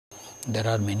There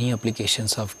are many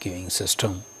applications of queuing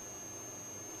system.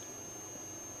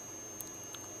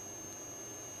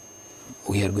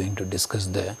 We are going to discuss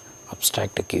the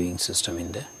abstract queuing system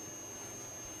in the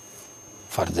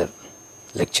further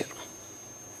lecture.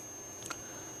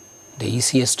 The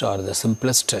easiest or the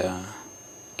simplest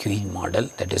queuing model,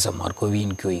 that is a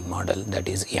Markovian queuing model, that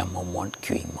is MM1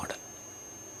 queuing model.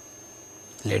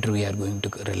 Later we are going to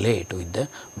relate with the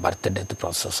birth-death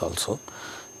process also.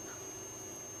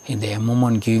 In the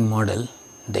MM1 queuing model,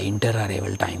 the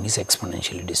inter-arrival time is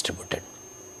exponentially distributed.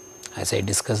 As I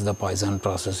discussed the Poisson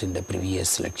process in the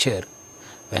previous lecture,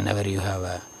 whenever you have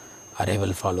a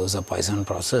arrival follows a Poisson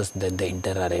process, then the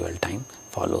inter-arrival time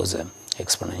follows a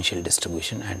exponential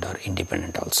distribution and are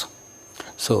independent also.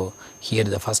 So here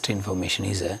the first information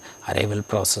is a arrival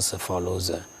process follows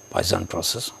a Poisson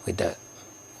process with the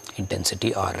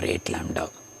intensity or rate lambda.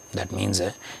 That means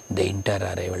the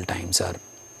inter-arrival times are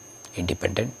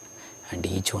independent and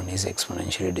each one is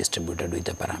exponentially distributed with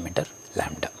the parameter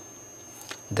lambda.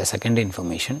 The second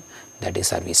information, that is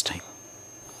service time.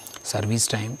 Service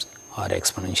times are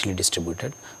exponentially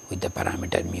distributed with the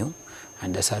parameter mu,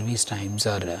 and the service times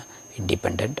are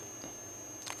independent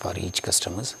for each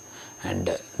customers,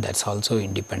 and that's also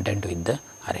independent with the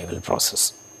arrival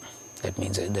process. That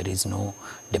means there is no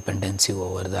dependency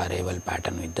over the arrival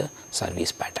pattern with the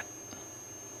service pattern.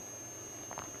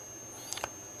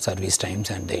 Service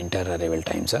times and the inter-arrival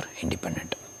times are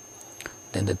independent.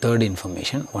 Then the third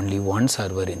information, only one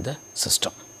server in the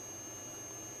system.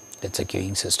 That's a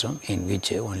queuing system in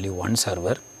which only one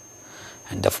server,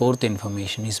 and the fourth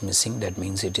information is missing. That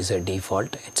means it is a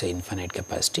default, it's a infinite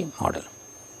capacity model.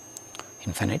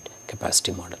 Infinite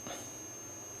capacity model.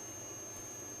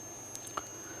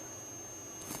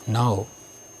 Now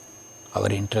our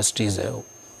interest is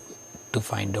to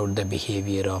find out the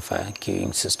behavior of a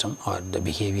queuing system or the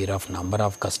behavior of number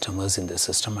of customers in the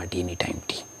system at any time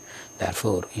t.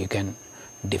 Therefore, you can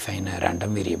define a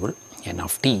random variable n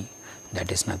of t,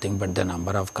 that is nothing but the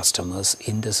number of customers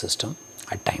in the system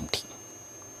at time t.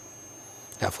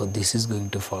 Therefore, this is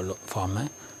going to form a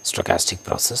stochastic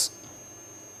process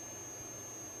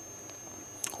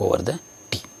over the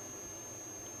t.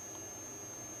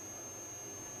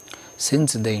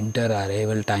 Since the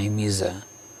inter-arrival time is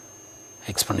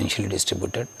exponentially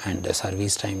distributed and the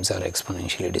service times are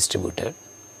exponentially distributed,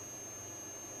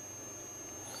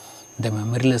 the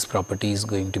memoryless property is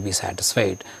going to be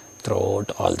satisfied throughout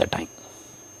all the time.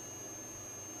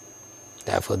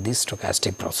 Therefore, this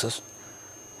stochastic process,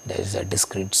 there is a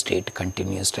discrete state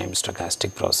continuous time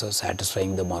stochastic process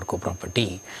satisfying the Markov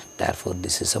property. Therefore,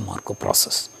 this is a Markov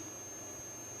process.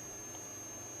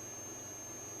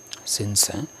 Since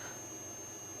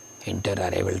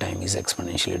inter-arrival time is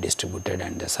exponentially distributed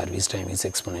and the service time is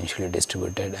exponentially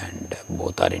distributed and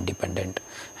both are independent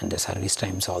and the service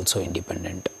time is also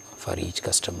independent for each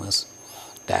customers.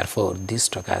 Therefore, this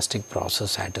stochastic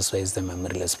process satisfies the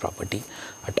memoryless property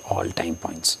at all time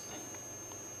points.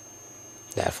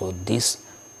 Therefore, this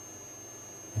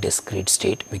discrete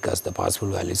state, because the possible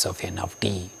values of n of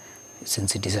t,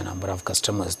 since it is a number of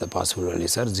customers, the possible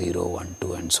values are 0, 1,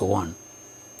 2 and so on,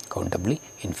 countably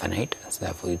infinite.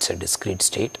 Therefore, it is a discrete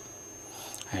state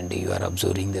and you are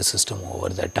observing the system over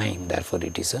the time. Therefore,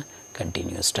 it is a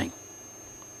continuous time.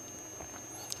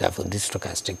 Therefore, this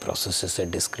stochastic process is a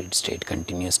discrete state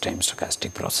continuous time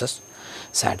stochastic process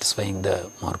satisfying the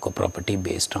Markov property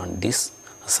based on these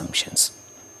assumptions.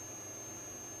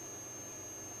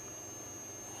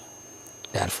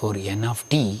 Therefore, n of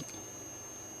t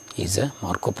is a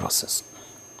Markov process.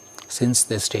 Since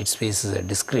the state space is a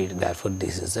discrete, therefore,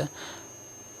 this is a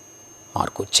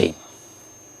Markov chain.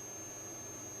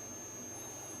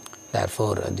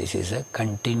 Therefore, this is a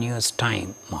continuous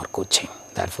time Markov chain.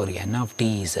 Therefore, n of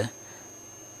t is a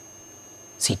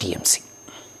CTMC.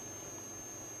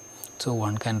 So,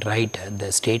 one can write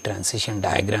the state transition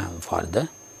diagram for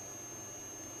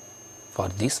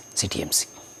this CTMC.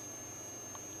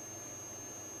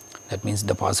 That means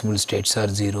the possible states are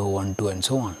 0, 1, 2 and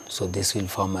so on. So, this will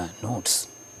form a nodes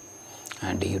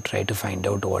and you try to find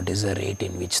out what is the rate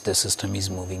in which the system is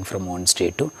moving from one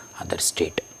state to other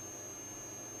state.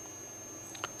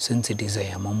 Since it is a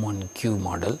MM1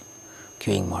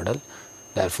 queuing model,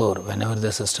 therefore, whenever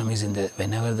the system is in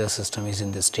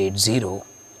the state 0,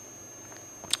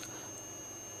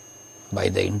 by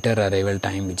the inter-arrival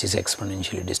time which is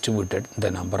exponentially distributed,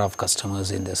 the number of customers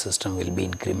in the system will be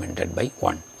incremented by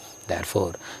 1.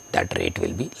 Therefore, that rate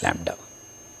will be lambda,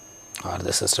 or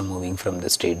the system moving from the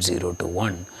state 0 to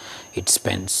 1, it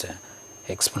spends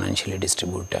exponentially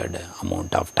distributed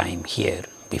amount of time here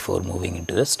before moving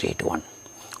into the state 1.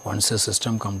 Once the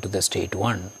system comes to the state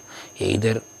 1,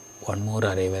 either one more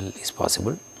arrival is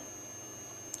possible,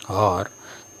 or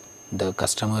the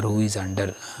customer who is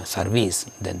under service,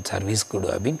 then service could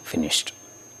have been finished.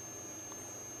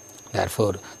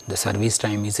 Therefore, the service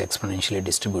time is exponentially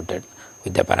distributed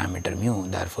with the parameter mu.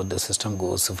 Therefore, the system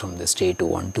goes from the state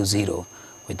 1 to 0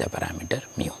 with the parameter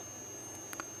mu.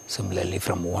 Similarly,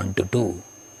 from 1 to 2,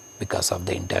 because of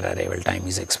the inter-arrival time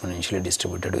is exponentially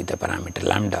distributed with the parameter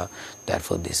lambda,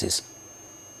 therefore, this is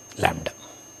lambda.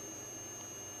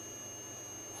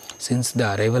 Since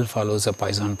the arrival follows a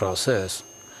Poisson process,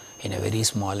 in a very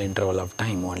small interval of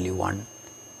time, only one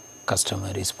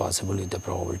customer is possible with the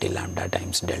probability lambda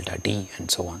times delta t and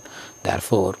so on.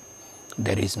 Therefore,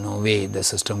 there is no way the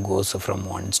system goes from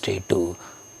one state to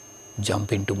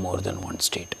jump into more than one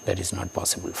state. That is not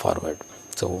possible forward.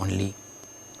 So, only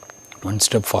one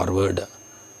step forward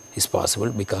is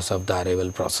possible because of the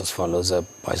arrival process follows a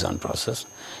Poisson process,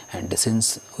 and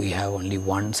since we have only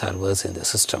one servers in the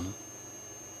system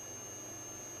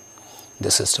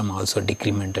also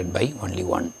decremented by only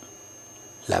one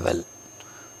level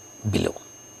below.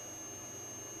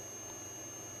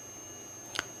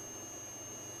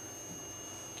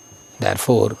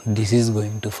 Therefore, this is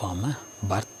going to form a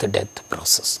birth-death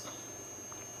process.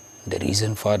 The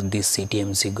reason for this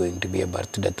CTMC going to be a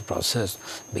birth-death process,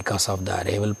 because of the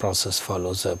arrival process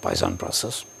follows a Poisson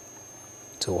process.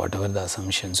 So, whatever the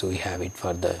assumptions we have it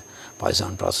for the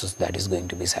Poisson process, that is going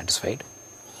to be satisfied.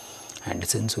 And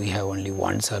since we have only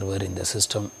one server in the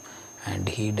system and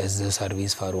he does the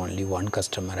service for only one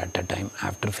customer at a time,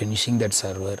 after finishing that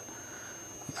server,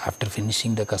 after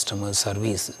finishing the customer's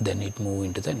service, then it move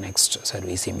into the next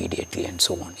service immediately and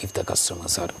so on, if the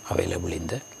customers are available in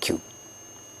the queue.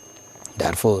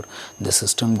 Therefore, the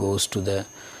system goes to the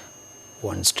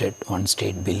one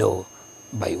state below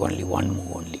by only one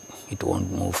move only. It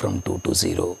won't move from 2 to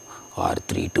 0 or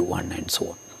 3 to 1 and so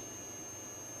on.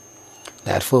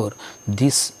 Therefore,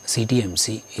 this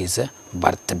CTMC is a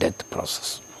birth-death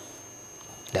process.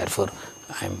 Therefore,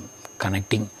 I am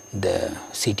connecting the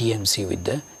CTMC with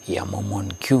the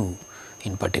MM queue,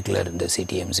 in particular the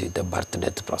CTMC with the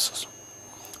birth-death process.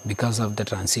 Because of the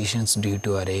transitions due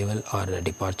to arrival or a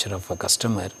departure of a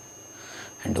customer,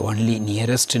 and only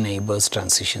nearest neighbors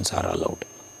transitions are allowed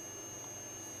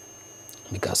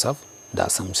because of the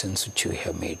assumptions which we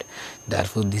have made.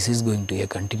 Therefore, this is going to be a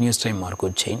continuous time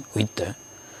Markov chain with the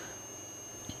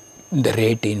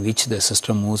rate in which the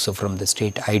system moves from the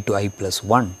state I to I plus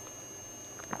 1,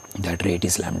 that rate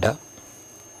is lambda,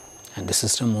 and the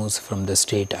system moves from the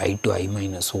state I to I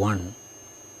minus 1,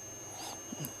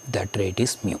 that rate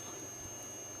is mu,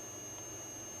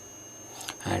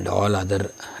 and all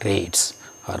other rates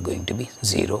are going to be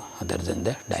 0 other than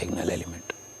the diagonal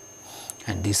element,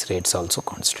 and these rates also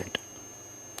constant,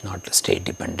 not state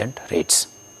dependent rates.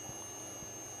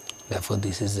 Therefore,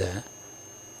 this is a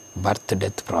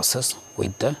birth-death process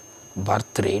with the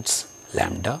birth rates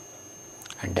lambda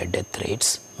and the death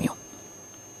rates mu.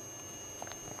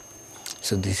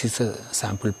 So, this is a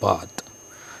sample path.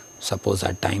 Suppose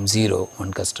at time 0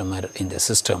 one customer in the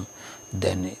system,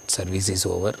 then service is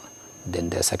over, then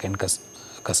the second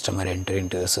customer enter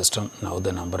into the system. Now,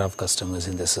 the number of customers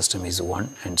in the system is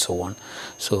 1 and so on.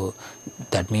 So,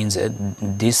 that means that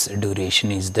this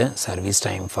duration is the service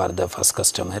time for the first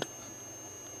customer,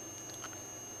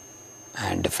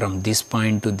 and from this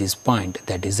point to this point,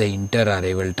 that is the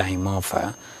inter-arrival time of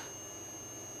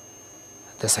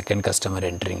the second customer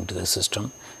entering into the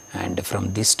system, and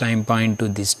from this time point to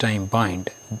this time point,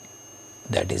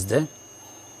 that is the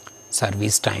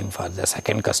service time for the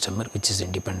second customer, which is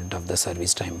independent of the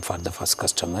service time for the first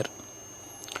customer,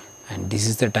 and this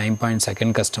is the time point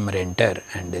second customer enter,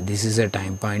 and this is a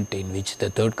time point in which the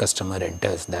third customer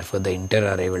enters. Therefore, the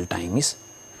inter-arrival time is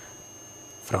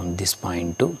from this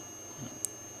point to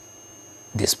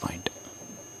this point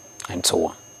and so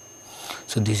on.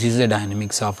 So, this is the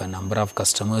dynamics of a number of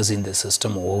customers in the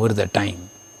system over the time.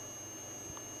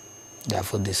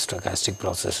 Therefore, this stochastic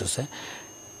process is a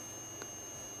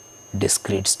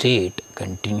discrete state,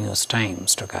 continuous time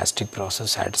stochastic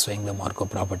process satisfying the Markov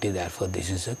property. Therefore, this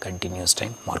is a continuous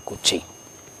time Markov chain.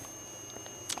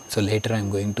 So, later I am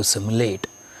going to simulate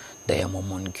the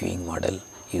MM1 queuing model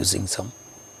using some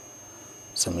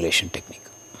simulation technique.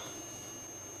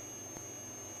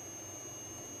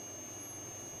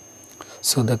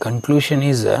 So, the conclusion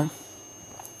is the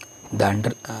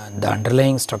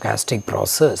underlying stochastic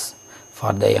process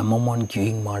for the MM1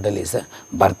 queuing model is a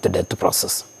birth-death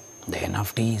process. The N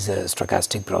of t is a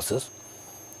stochastic process.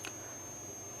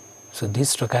 So,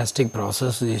 this stochastic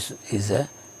process is a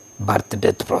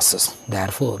birth-death process.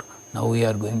 Therefore, now we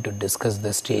are going to discuss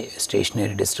the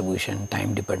stationary distribution,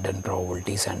 time dependent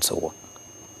probabilities and so on.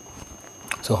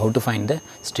 So, how to find the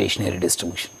stationary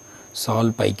distribution?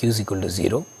 Solve pi q is equal to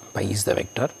 0, pi is the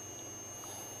vector,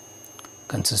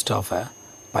 consists of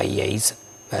pi i's,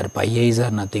 where pi i's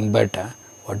are nothing but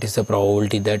what is the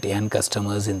probability that n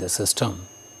customers in the system,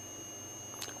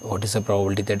 what is the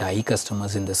probability that I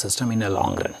customers in the system in a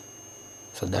long run.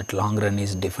 So, that long run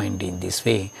is defined in this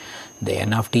way. The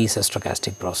n of t is a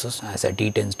stochastic process. As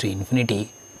t tends to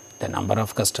infinity, the number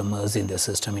of customers in the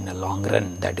system in a long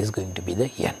run, that is going to be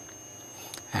the n,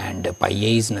 and pi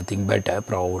a is nothing but a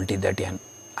probability that n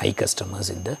I customers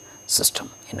in the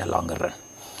system in a longer run.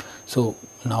 So,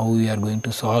 now we are going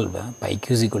to solve pi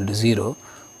q is equal to 0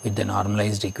 with the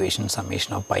normalized equation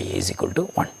summation of pi a is equal to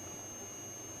 1.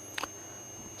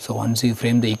 So, once you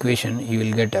frame the equation, you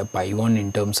will get a pi 1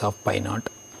 in terms of pi naught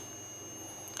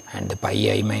and the pi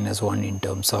I minus 1 in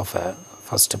terms of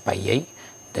first pi I,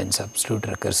 then substitute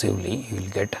recursively you will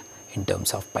get in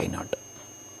terms of pi naught.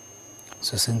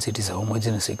 So, since it is a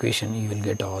homogeneous equation, you will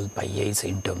get all pi i's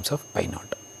in terms of pi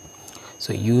naught.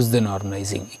 So, use the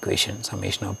normalizing equation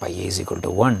summation of pi a is equal to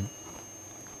 1,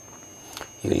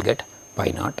 you will get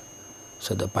pi naught.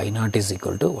 So, the pi naught is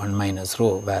equal to 1 minus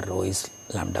rho, where rho is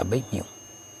lambda by mu.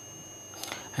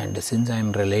 And since I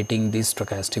am relating this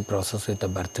stochastic process with a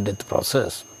birth death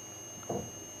process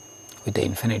with the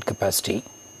infinite capacity,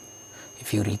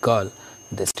 if you recall,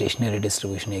 the stationary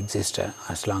distribution exists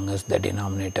as long as the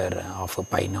denominator of a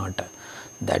pi naught,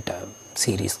 that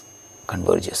series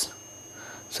converges.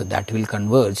 So, that will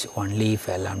converge only if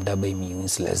lambda by mu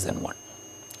is less than 1.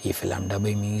 If lambda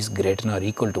by mu is greater than or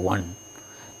equal to 1,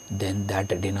 then that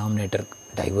denominator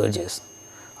diverges.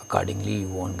 Accordingly, you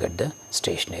won't get the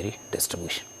stationary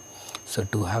distribution. So,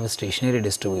 to have a stationary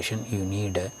distribution, you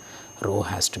need rho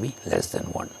has to be less than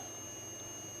 1.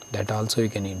 That also you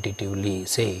can intuitively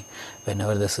say,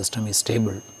 whenever the system is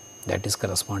stable, that is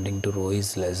corresponding to rho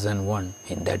is less than 1,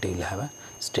 in that you will have a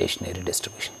stationary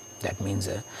distribution. That means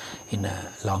in a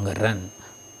longer run,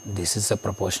 this is a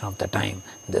proportion of the time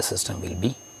the system will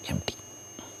be empty.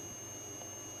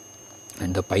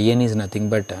 And the pi n is nothing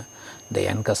but the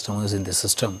n customers in the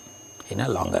system in a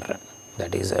longer run,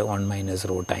 that is 1 minus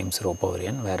rho times rho power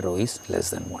n, where rho is less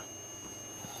than 1.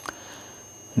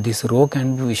 This rho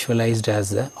can be visualized as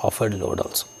the offered load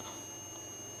also,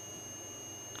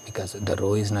 because the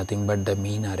rho is nothing but the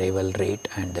mean arrival rate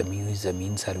and the mu is the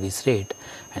mean service rate,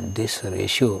 and this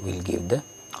ratio will give the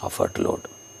offered load.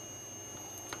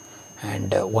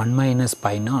 And 1 minus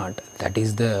pi naught, that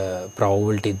is the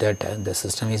probability that the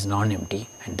system is non-empty,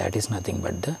 and that is nothing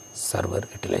but the server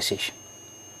utilization.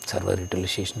 Server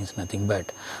utilization is nothing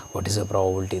but what is the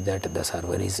probability that the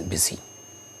server is busy.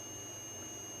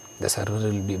 The server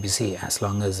will be busy as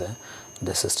long as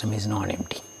the system is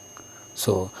non-empty.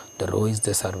 So, the rho is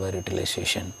the server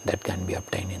utilization that can be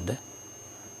obtained in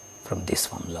from this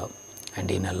formula, and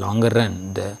in a longer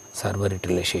run the server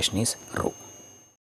utilization is rho.